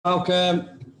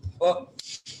Welcome. Well,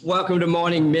 welcome to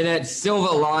Morning Minute.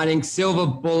 Silver lining, silver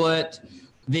bullet,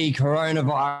 the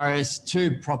coronavirus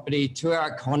to property, to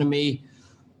our economy.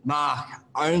 Mark,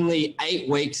 only 8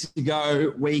 weeks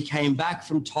ago, we came back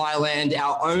from Thailand,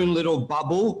 our own little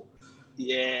bubble.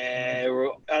 Yeah, we're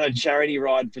on a charity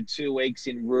ride for 2 weeks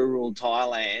in rural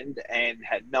Thailand and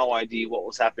had no idea what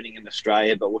was happening in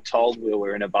Australia, but were told we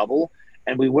were in a bubble,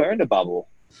 and we were in a bubble.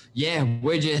 Yeah,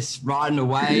 we're just riding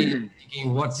away,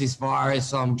 thinking, what's this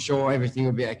virus? I'm sure everything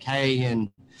will be okay. And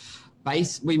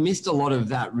we missed a lot of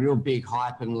that real big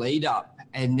hype and lead up.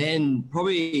 And then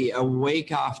probably a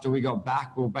week after we got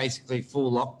back, we were basically full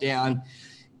lockdown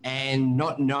and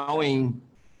not knowing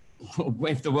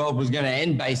if the world was going to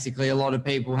end. Basically, a lot of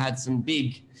people had some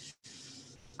big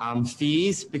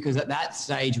fears because at that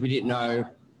stage we didn't know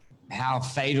how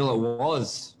fatal it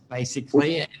was,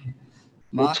 basically.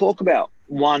 We'll talk about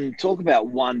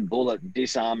one bullet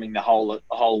disarming the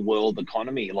whole world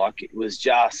economy. Like, it was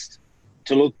just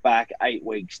to look back 8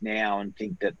 weeks now and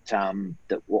think that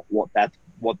what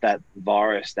that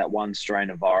virus, that one strain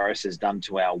of virus, has done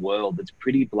to our world. It's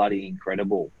pretty bloody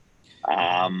incredible.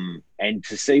 And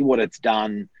to see what it's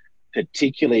done,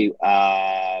 particularly,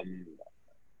 the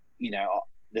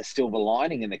silver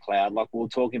lining in the cloud, like we were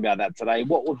talking about that today.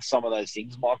 What were some of those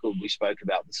things, Michael, we spoke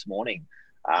about this morning?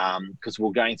 Because we're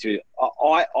going through,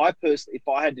 I personally, if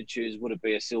I had to choose, would it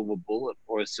be a silver bullet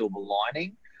or a silver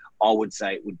lining? I would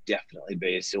say it would definitely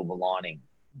be a silver lining.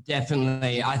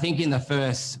 Definitely. I think in the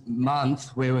first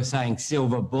month we were saying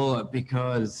silver bullet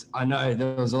because I know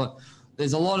there's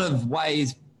a lot of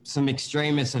ways some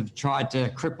extremists have tried to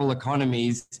cripple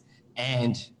economies,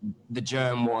 and the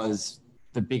germ was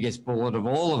the biggest bullet of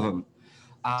all of them.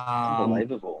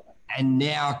 Unbelievable. And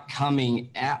now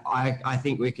coming out, I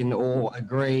think we can all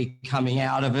agree, coming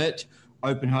out of it,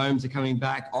 open homes are coming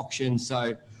back, auctions.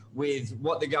 So with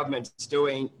what the government's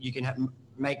doing, you can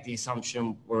make the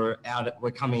assumption we're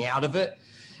coming out of it.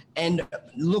 And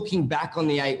looking back on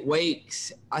the 8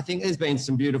 weeks, I think there's been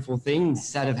some beautiful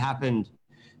things that have happened.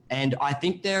 And I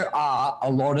think there are a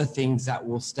lot of things that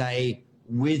will stay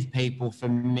with people for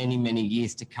many, many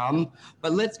years to come.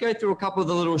 But let's go through a couple of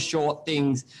the little short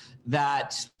things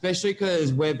that, especially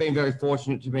because we've been very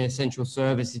fortunate to be an essential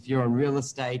service. If you're on real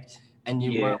estate and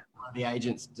you weren't one of the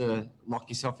agents to lock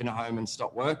yourself in a home and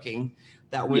stop working,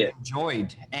 that we've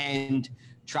enjoyed. And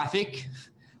traffic,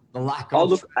 the lack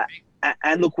of traffic.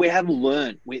 And look, we have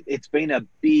learned. It's been a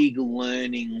big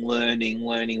learning.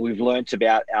 We've learnt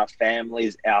about our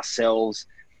families, ourselves,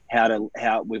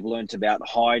 how we've learnt about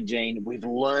hygiene. We've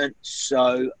learnt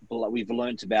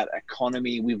about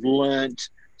economy. We've learnt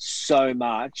so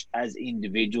much as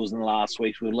individuals in the last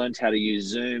weeks. We've learnt how to use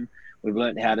Zoom. We've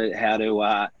learnt how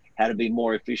to be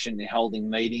more efficient in holding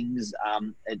meetings.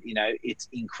 It's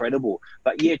incredible.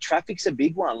 But yeah, traffic's a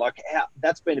big one.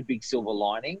 That's been a big silver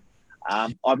lining.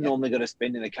 I've normally got to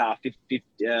spend in the car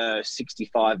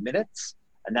 65 minutes,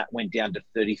 and that went down to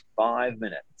 35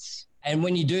 minutes. And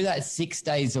when you do that 6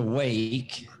 days a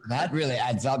week, that really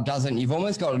adds up, doesn't it? You've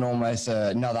almost got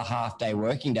another half-day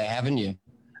working day, haven't you?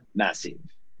 Massive.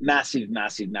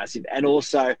 And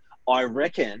also, I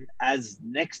reckon as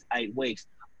next 8 weeks,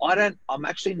 I'm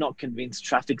actually not convinced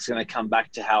traffic's going to come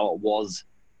back to how it was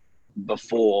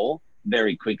before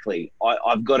very quickly.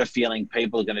 I've got a feeling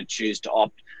people are going to choose to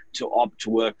opt to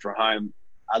work from home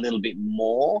a little bit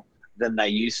more than they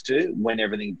used to when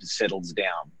everything settles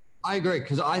down. I agree,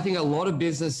 because I think a lot of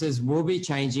businesses will be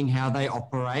changing how they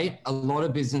operate. A lot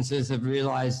of businesses have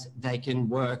realized they can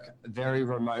work very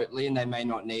remotely and they may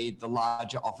not need the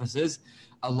larger offices.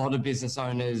 A lot of business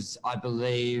owners, I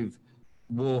believe,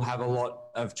 will have a lot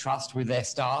of trust with their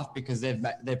staff because they've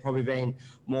probably been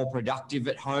more productive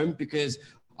at home. Because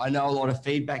I know a lot of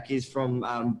feedback is from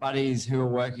buddies who are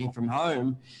working from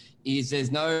home is there's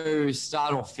no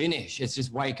start or finish. It's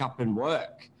just wake up and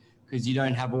work because you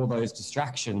don't have all those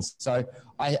distractions. So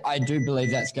I do believe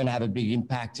that's going to have a big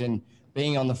impact. And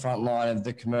being on the front line of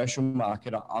the commercial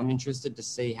market, I'm interested to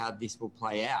see how this will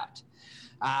play out.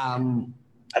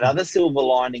 Another silver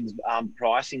linings,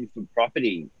 pricing for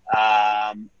property.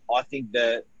 I think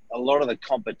that a lot of the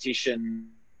competition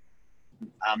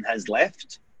has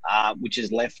left, which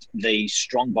has left the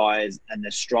strong buyers and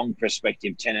the strong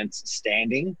prospective tenants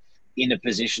standing in a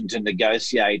position to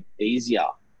negotiate easier.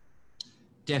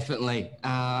 Definitely.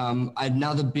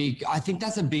 I think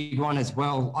that's a big one as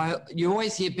well. You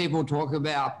always hear people talk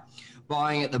about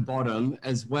buying at the bottom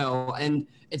as well. And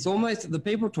it's almost the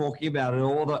people talking about it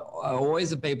are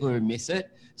always the people who miss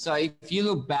it. So if you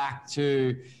look back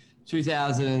to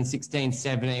 2016,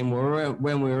 17,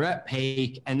 when we were at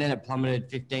peak, and then it plummeted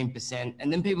 15%,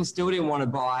 and then people still didn't want to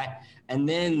buy. And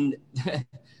then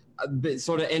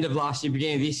sort of end of last year,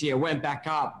 beginning of this year, went back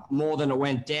up more than it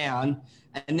went down.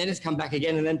 And then it's come back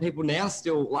again. And then people now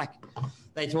still, like,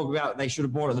 they talk about they should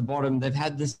have bought at the bottom. They've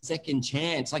had the second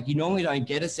chance. Like, you normally don't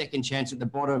get a second chance at the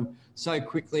bottom so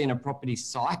quickly in a property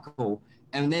cycle.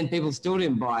 And then people still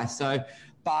didn't buy. So,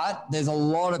 but there's a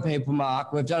lot of people,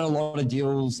 Mark. We've done a lot of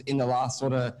deals in the last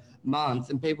sort of month,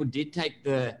 and people did take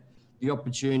the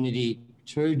opportunity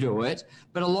to do it.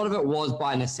 But a lot of it was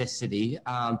by necessity.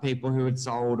 People who had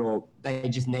sold, or they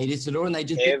just needed to do it, and they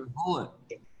just didn't pull it.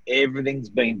 Everything's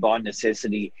been by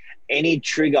necessity. Any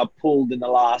trigger pulled in the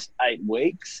last 8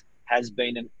 weeks has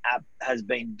been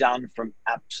done from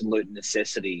absolute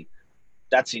necessity.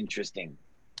 That's interesting.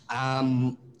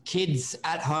 Kids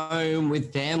at home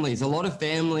with families. A lot of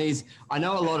families, I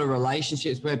know a lot of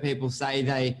relationships where people say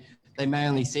they may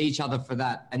only see each other for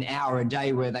that an hour a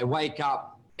day, where they wake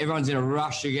up, everyone's in a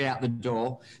rush to get out the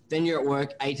door. Then you're at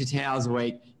work 8 to 10 hours a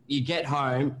week. You get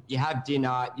home, you have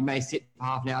dinner, you may sit for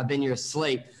half an hour, then you're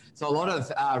asleep. So a lot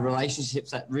of relationships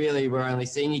that really were only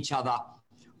seeing each other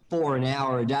for an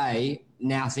hour a day,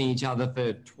 now seeing each other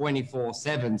for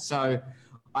 24/7. So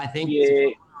I think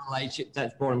relationships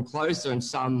that's brought them closer and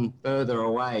some further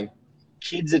away.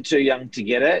 Kids are too young to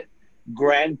get it.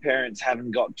 Grandparents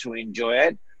haven't got to enjoy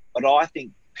it. But I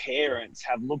think parents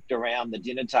have looked around the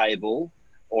dinner table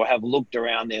or have looked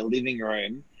around their living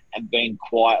room and been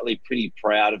quietly pretty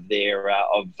proud of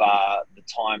the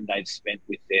time they've spent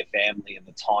with their family and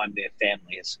the time their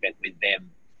family has spent with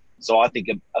them. So I think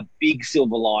a big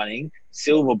silver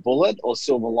bullet or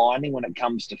silver lining when it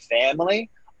comes to family,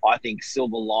 I think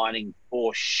silver lining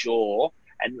for sure.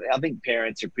 And I think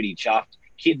parents are pretty chuffed.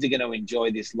 Kids are going to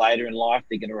enjoy this later in life.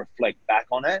 They're going to reflect back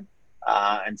on it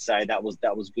and say that was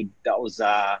good. That was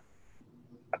a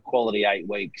quality 8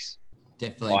 weeks.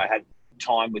 Definitely. I had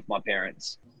time with my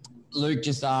parents. Luke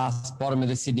just asked, bottom of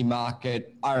the Sydney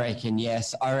market. I reckon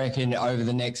yes. I reckon over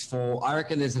the next 4, I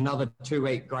reckon there's another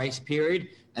 2-week grace period.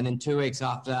 And then 2 weeks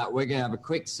after that, we're going to have a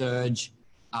quick surge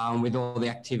with all the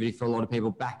activity for a lot of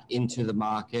people back into the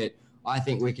market. I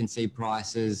think we can see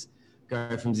prices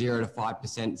go from 0 to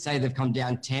 5%. Say they've come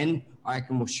down 10, I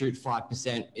reckon we'll shoot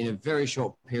 5% in a very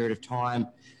short period of time.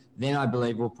 Then I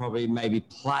believe we'll probably maybe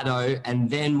plateau, and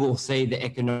then we'll see the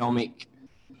economic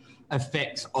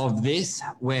effects of this,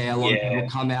 where a lot of people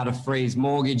come out of freeze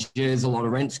mortgages, a lot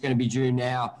of rent's going to be due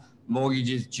now,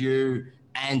 mortgages due,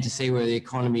 and to see where the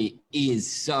economy is.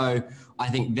 So I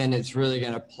think then it's really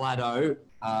going to plateau,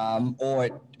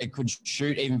 or it could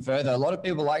shoot even further. A lot of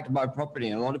people like to buy property,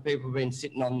 and a lot of people have been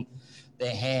sitting on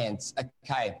their hands.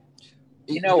 Okay.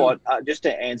 You know what? Just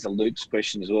to answer Luke's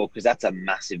question as well, because that's a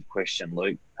massive question,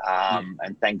 Luke,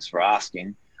 and thanks for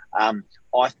asking.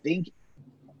 I think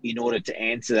in order to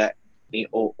answer that,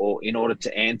 or in order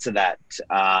to answer that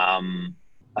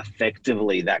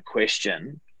effectively, that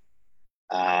question,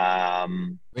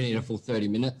 we need a full 30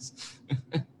 minutes.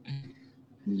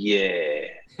 Yeah.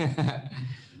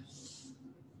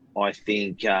 I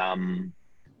think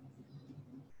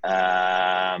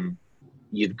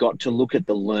you've got to look at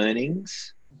the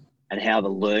learnings and how the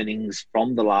learnings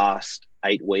from the last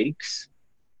 8 weeks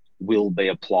will be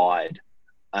applied.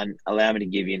 And allow me to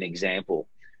give you an example.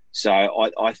 So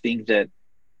I think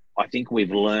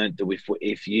we've learned that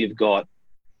if you've got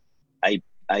a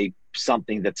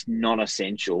something that's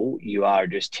non-essential, you are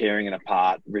just tearing it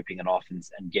apart, ripping it off,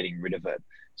 and getting rid of it.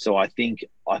 So I think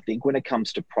when it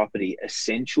comes to property,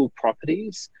 essential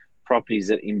properties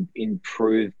that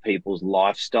improve people's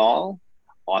lifestyle,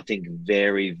 I think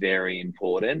very, very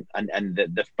important. And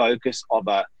the focus of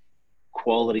a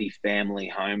quality family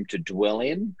home to dwell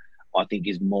in, I think,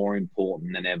 is more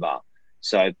important than ever.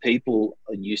 So people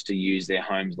used to use their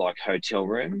homes like hotel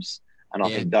rooms. And I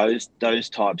think those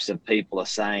types of people are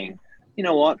saying, you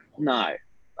know what? No,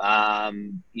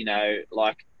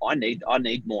 like I need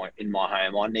more in my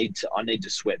home. I need to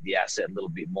sweat the asset a little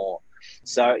bit more.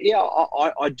 So yeah,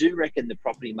 I do reckon the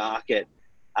property market.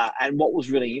 And what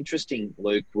was really interesting,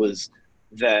 Luke, was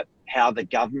how the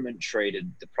government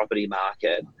treated the property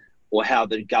market, or how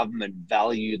the government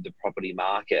valued the property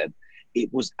market. It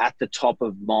was at the top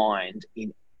of mind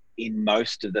in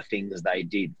most of the things they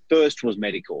did. First was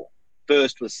medical.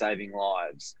 First was saving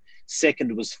lives.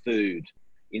 Second was food.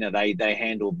 They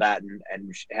handled that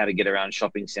and how to get around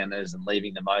shopping centres and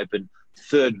leaving them open.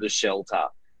 Third was shelter.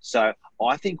 So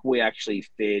I think we actually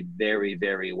fared very,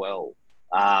 very well,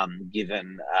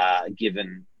 given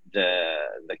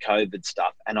the COVID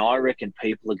stuff, and I reckon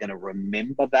people are going to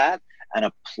remember that and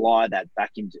apply that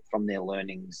back into from their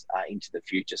learnings into the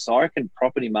future. So I reckon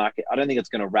property market, I don't think it's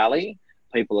going to rally.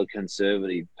 People are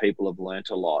conservative. People have learnt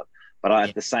a lot, but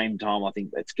at the same time, I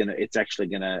think it's actually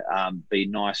gonna be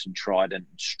nice and tried and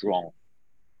strong.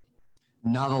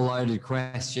 Another loaded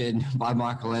question by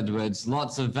Michael Edwards.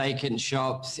 Lots of vacant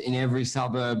shops in every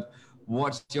suburb.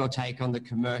 What's your take on the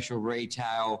commercial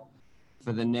retail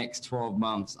for the next 12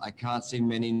 months? I can't see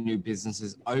many new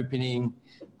businesses opening.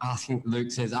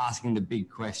 Luke says, asking the big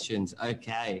questions.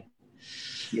 Okay.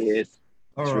 Yes.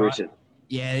 All right.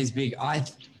 Yeah, it's big.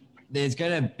 There's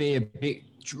going to be a big.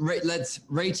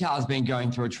 Retail has been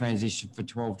going through a transition for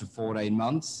 12 to 14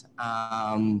 months.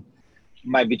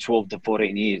 Maybe 12 to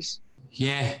 14 years.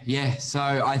 Yeah. So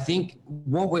I think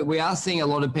what we are seeing a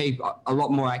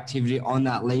lot more activity on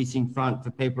that leasing front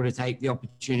for people to take the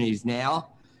opportunities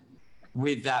now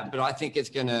with that. But I think it's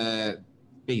going to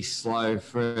be slow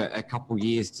for a couple of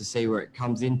years to see where it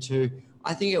comes into.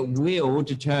 I think it will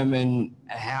determine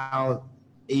how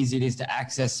easy it is to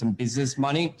access some business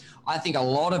money. I think a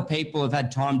lot of people have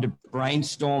had time to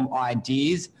brainstorm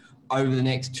ideas over the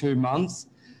next 2 months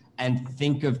and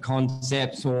think of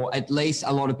concepts, or at least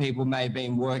a lot of people may have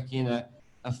been working a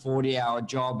 40-hour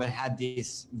job and had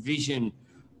this vision,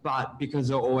 but because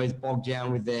they're always bogged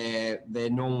down with their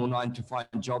normal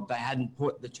 9-to-5 job, they hadn't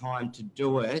put the time to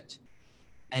do it.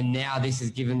 And now this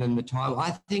has given them the time.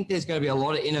 I think there's going to be a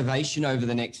lot of innovation over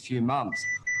the next few months.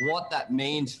 What that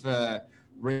means for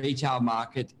retail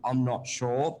market, I'm not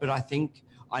sure, but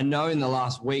I know in the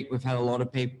last week we've had a lot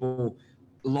of people,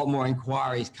 a lot more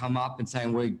inquiries come up and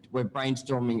saying we're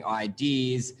brainstorming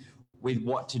ideas with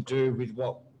what to do with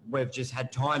what we've just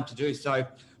had time to do. So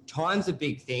time's a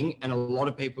big thing, and a lot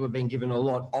of people have been given a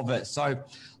lot of it. So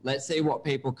let's see what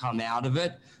people come out of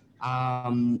it. I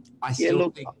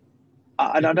don't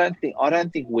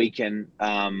think we can.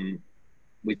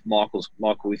 With Michael,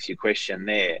 with your question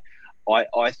there,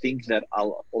 I think that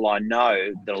I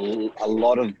know that a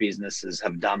lot of businesses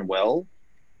have done well,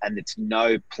 and it's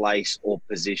no place or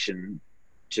position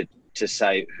to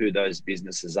say who those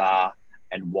businesses are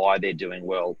and why they're doing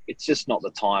well. It's just not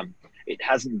the time. It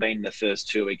hasn't been the first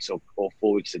 2 weeks or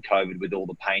 4 weeks of COVID with all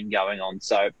the pain going on.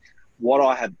 So what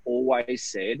I have always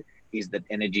said is that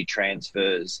energy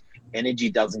transfers. Energy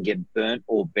doesn't get burnt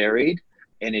or buried.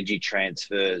 Energy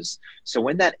transfers. So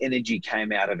when that energy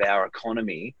came out of our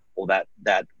economy, or that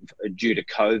due to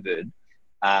COVID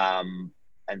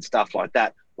and stuff like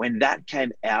that, when that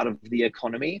came out of the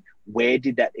economy, where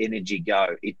did that energy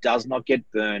go? It does not get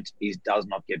burnt. It does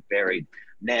not get buried.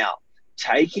 Now,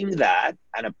 taking that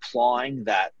and applying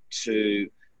that to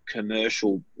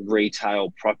commercial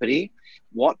retail property,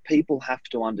 what people have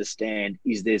to understand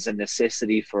is there's a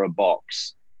necessity for a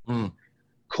box.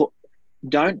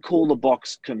 Don't call the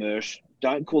box commercial.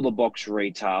 Don't call the box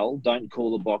retail. Don't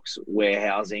call the box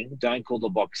warehousing. Don't call the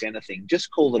box anything.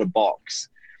 Just call it a box.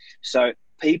 So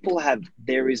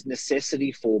there is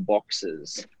necessity for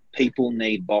boxes. People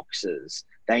need boxes.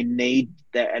 They need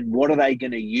that. And what are they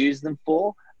going to use them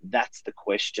for? That's the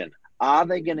question. Are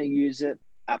they going to use it?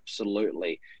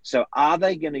 Absolutely. So are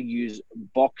they going to use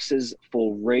boxes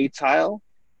for retail?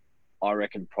 I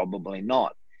reckon probably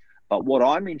not. But what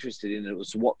I'm interested in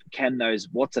is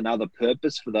what's another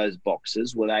purpose for those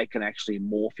boxes where they can actually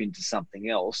morph into something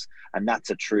else, and that's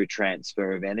a true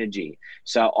transfer of energy.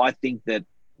 So I think that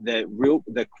the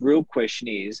real question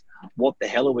is, what the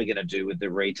hell are we going to do with the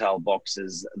retail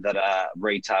boxes that are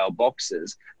retail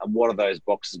boxes, and what are those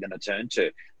boxes going to turn to?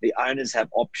 The owners have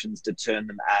options to turn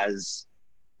them as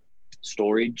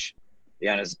storage, the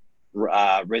owners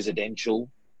residential,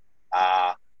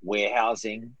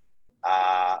 warehousing.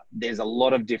 There's a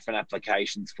lot of different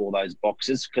applications for those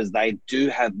boxes because they do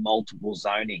have multiple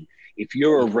zoning. If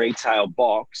you're a retail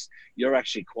box, you're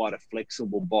actually quite a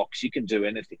flexible box. You can do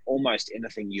anything, almost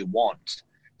anything you want.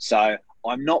 So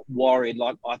I'm not worried.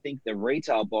 Like, I think the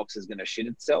retail box is going to shit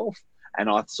itself. And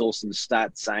I saw some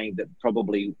stats saying that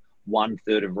probably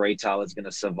 1/3 of retail is going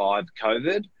to survive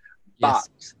COVID. Yes.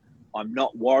 But I'm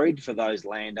not worried for those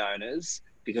landowners,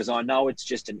 because I know it's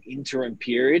just an interim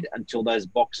period until those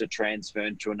boxes are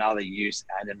transferred to another use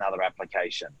and another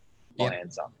application. My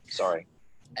answer. Sorry.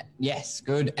 Yes,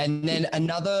 good. And then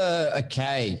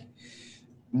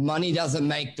money doesn't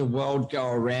make the world go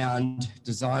around.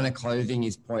 Designer clothing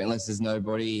is pointless as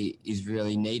nobody is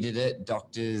really needed it.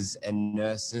 Doctors and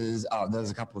nurses. Oh,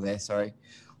 there's a couple there, sorry.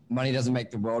 Money doesn't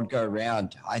make the world go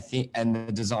around, I think. And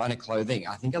the designer clothing,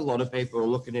 I think a lot of people are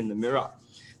looking in the mirror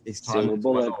this time.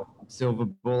 Silver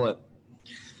bullet.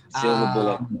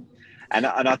 And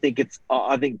I think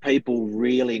I think people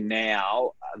really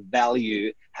now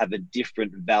value have a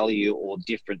different value or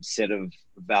different set of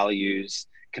values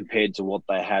compared to what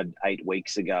they had 8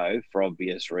 weeks ago for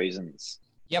obvious reasons.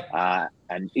 Yep.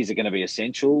 And is it going to be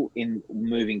essential in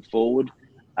moving forward?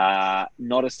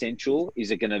 Not essential.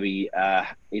 Is it going to be? Are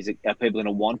people going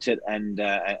to want it? And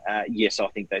yes, I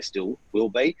think they still will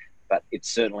be, but it's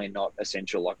certainly not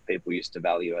essential like people used to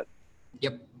value it.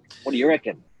 Yep. What do you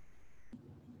reckon?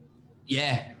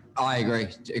 Yeah, I agree.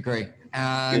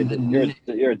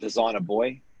 You're a designer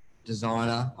boy.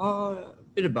 Designer. Oh,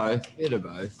 bit of both.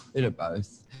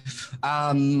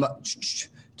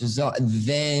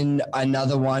 Then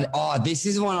another one. Oh, this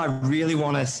is one I really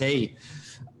want to see.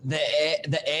 The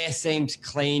air seems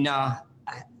cleaner.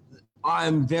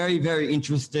 I'm very, very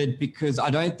interested because I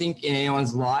don't think in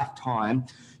anyone's lifetime,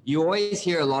 you always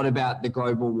hear a lot about the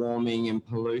global warming and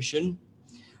pollution,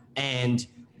 and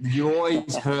you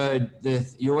always heard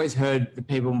the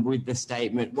people with the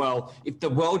statement, well, if the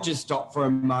world just stopped for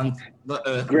a month, the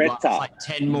Earth would last like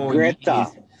 10 more years.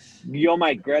 Your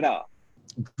mate Greta,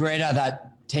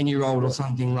 that 10-year-old or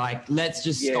something, like, let's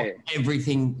just stop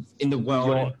everything in the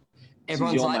world.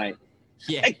 Everyone's like, mate.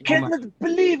 Yeah, I cannot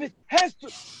believe it has to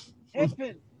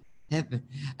happen.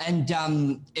 And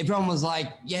everyone was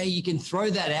like, yeah, you can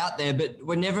throw that out there, but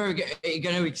we're never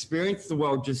going to experience the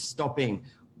world just stopping.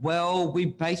 Well, we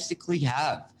basically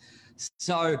have.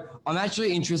 So I'm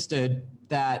actually interested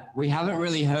that we haven't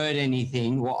really heard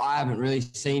anything. Well, I haven't really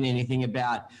seen anything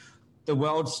about the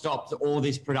world stopped all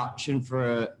this production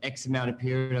for X amount of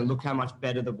period, and look how much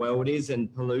better the world is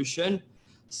and pollution.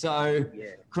 So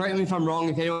correct me if I'm wrong,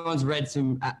 if anyone's read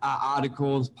some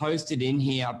articles posted in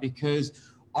here, because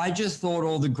I just thought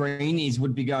all the greenies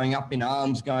would be going up in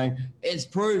arms going, it's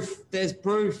proof, there's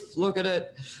proof, look at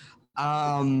it.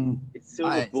 It's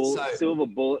silver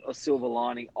bullet or silver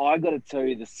lining. I got to tell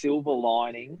you, the silver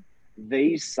lining,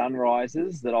 these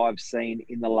sunrises that I've seen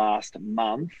in the last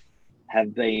month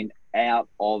have been out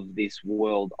of this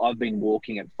world. I've been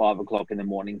walking at 5 o'clock in the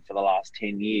morning for the last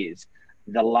 10 years.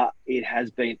 It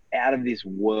has been out of this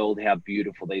world how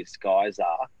beautiful these skies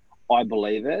are. I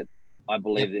believe it. I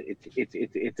believe that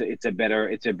it's a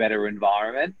better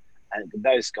environment, and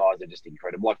those skies are just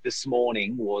incredible. Like this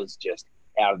morning was just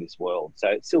out of this world.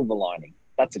 So silver lining.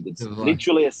 That's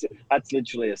literally a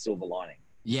silver lining.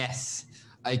 Yes.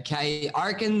 Okay. I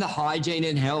reckon the hygiene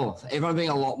and health, everyone being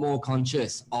a lot more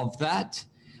conscious of that.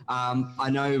 I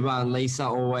know Lisa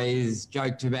always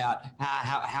joked about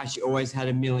how she always had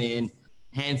a million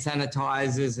hand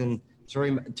sanitizers, and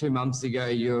 2 months ago,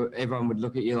 everyone would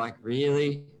look at you like,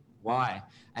 really? Why?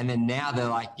 And then now they're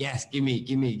like, yes, give me.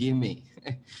 Do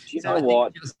you know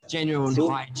what? Just genuine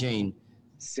hygiene.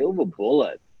 Silver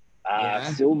bullet.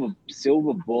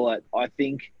 Silver bullet. I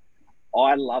think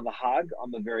I love a hug.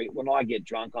 When I get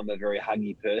drunk, I'm a very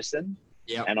huggy person.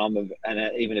 Yeah. And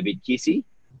even a bit kissy.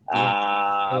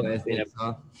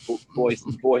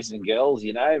 Boys and girls,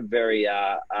 very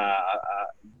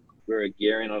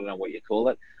gregarian. I don't know what you call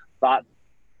it, but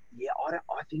yeah,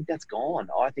 I think that's gone.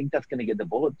 I think that's going to get the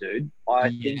bullet, dude. I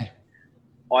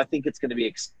think it's going to be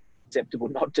acceptable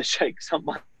not to shake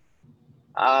someone.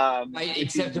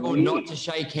 Acceptable not to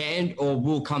shake hand, or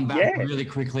we'll come back really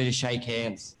quickly to shake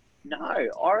hands? No,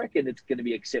 I reckon it's going to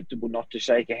be acceptable not to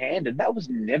shake a hand, and that was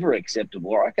never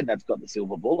acceptable. I reckon that's got the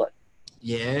silver bullet.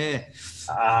 Yeah.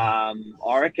 I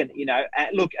reckon,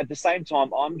 look, at the same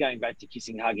time, I'm going back to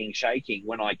kissing, hugging, shaking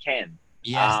when I can.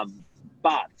 Yes.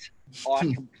 But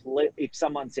if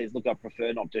someone says, look, I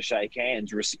prefer not to shake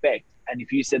hands, respect. And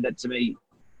if you said that to me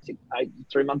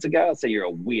 3 months ago, I'd say you're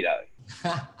a weirdo.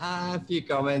 A few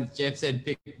comments. Jeff said,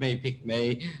 pick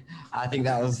me. I think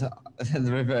that was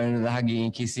the referring to the hugging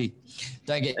and kissy.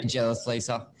 Don't get jealous,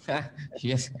 Lisa.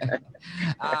 Yes.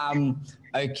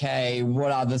 Okay,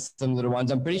 what are some little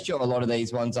ones? I'm pretty sure a lot of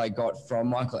these ones I got from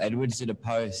Michael Edwards, did a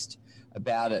post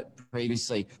about it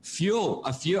previously. Fuel,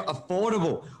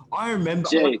 affordable. I remember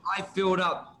I filled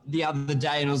up the other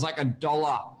day and it was like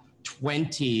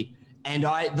 $1.20. And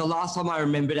the last time I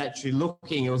remembered actually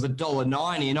looking, it was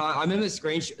 $1.90. And I remember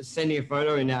sending a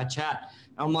photo in our chat.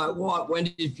 I'm like, what? When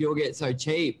did fuel get so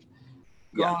cheap?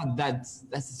 God, that's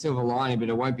the silver lining, but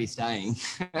it won't be staying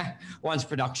once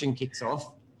production kicks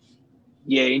off.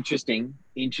 Yeah, interesting.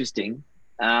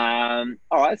 All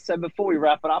right. So before we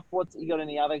wrap it up, you got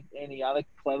any other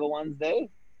clever ones there?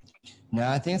 No,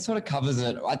 I think it sort of covers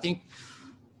it. I think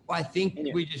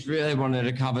we just really wanted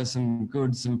to cover some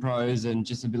pros and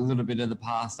just a little bit of the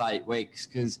past 8 weeks,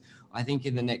 because I think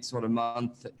in the next sort of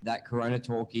month that Corona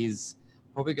talk is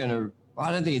probably going to,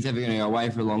 I don't think it's ever going to go away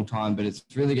for a long time, but it's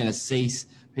really going to cease.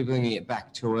 People are going to get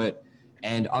back to it.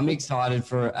 And I'm excited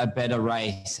for a better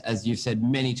race. As you've said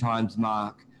many times,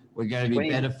 Mark, we're going to be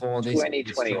better for this.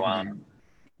 2021.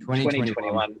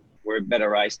 2021, we're a better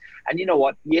race. And you know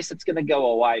what? Yes, it's going to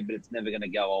go away, but it's never going to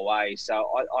go away.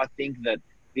 So I think that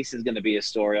this is going to be a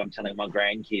story I'm telling my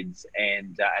grandkids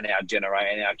and our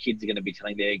generation, and our kids are going to be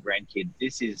telling their grandkids.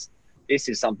 This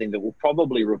is something that will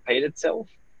probably repeat itself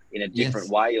in a different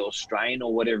way or strain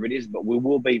or whatever it is, but we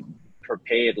will be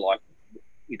prepared. Like,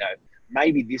 you know,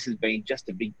 maybe this has been just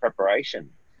a big preparation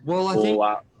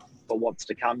for what's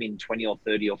to come in 20 or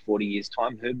 30 or 40 years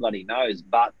time. Who bloody knows?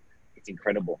 But it's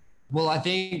incredible. Well, I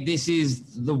think this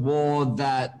is the war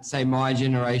that, say, my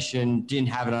generation didn't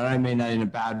have it. I don't mean that in a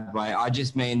bad way. I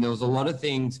just mean there was a lot of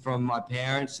things from my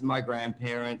parents and my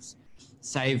grandparents,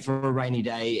 save for a rainy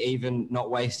day, even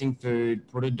not wasting food,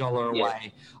 put $1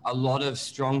 away. A lot of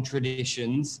strong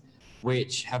traditions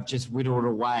which have just whittled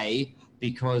away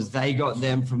because they got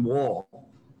them from war.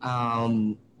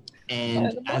 And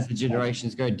as the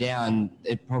generations go down,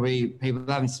 people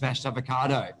haven't smashed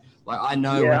avocado. Like, I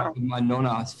know with my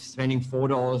nonna, spending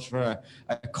 $4 for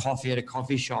a coffee at a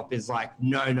coffee shop is like,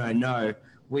 no.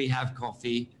 We have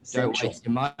coffee. Essential. Don't waste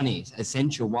your money. It's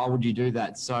essential. Why would you do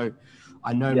that? So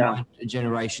I know my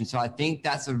generation. So I think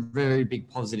that's a very big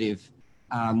positive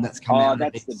that's come out.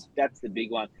 That's the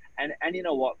big one. And you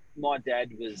know what? My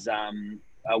dad was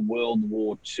a World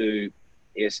War II.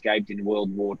 He escaped in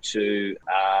World War II.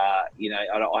 You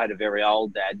know, I had a very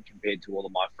old dad compared to all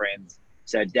of my friends.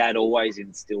 So Dad always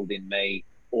instilled in me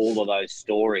all of those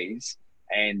stories,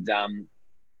 and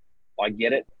I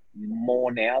get it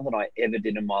more now than I ever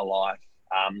did in my life.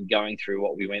 Going through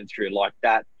what we went through, like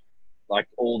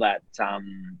all that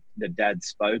that Dad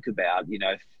spoke about. You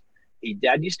know,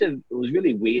 Dad used to. It was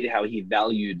really weird how he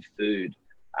valued food.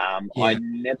 I've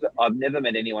never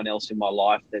met anyone else in my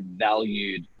life that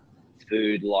valued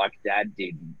food like Dad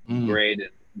did. Bread.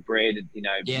 You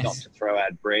know, not to throw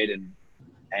out bread and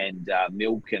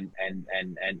milk and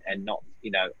not,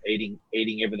 you know,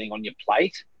 eating everything on your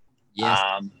plate.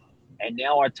 And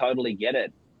now I totally get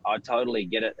it.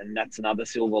 And that's another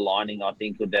silver lining, I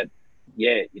think, that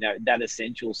you know, that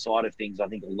essential side of things. I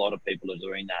think a lot of people are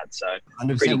doing that. So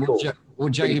 100%. Pretty cool. We're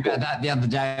joking about that the other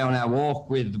day on our walk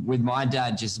with my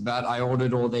dad, just about, I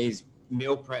ordered all these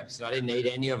meal preps and I didn't eat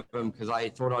any of them because I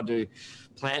thought I'd do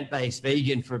plant-based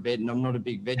vegan for a bit, and I'm not a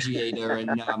big veggie eater. And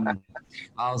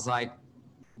I was like,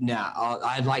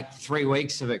 I had like 3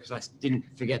 weeks of it because I didn't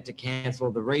forget to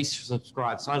cancel the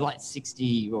resubscribe. So I had like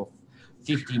 60 or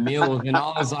 50 meals. And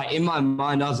I was like, in my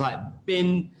mind, I was like,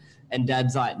 bin. And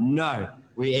Dad's like, no,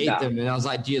 we eat them. And I was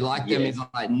like, do you like them? He's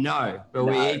like, no, but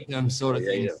we eat them, sort of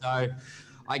thing. So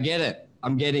I get it.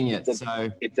 I'm getting it. It's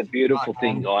a beautiful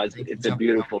thing, guys. It's a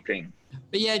beautiful thing.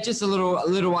 But yeah, just a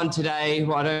little one today.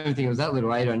 Well, I don't think it was that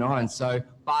little, 8 or 9. So,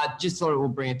 but just thought it will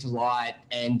bring it to light,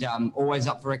 and always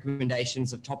up for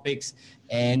recommendations of topics,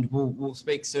 and we'll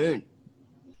speak soon.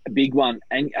 A big one.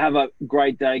 And have a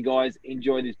great day, guys.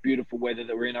 Enjoy this beautiful weather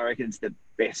that we're in. I reckon it's the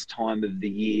best time of the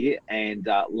year, and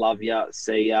love ya.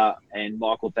 See ya. And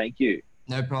Michael, thank you.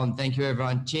 No problem. Thank you,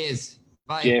 everyone. Cheers.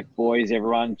 Bye. Jeff, boys,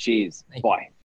 everyone. Cheers. Bye.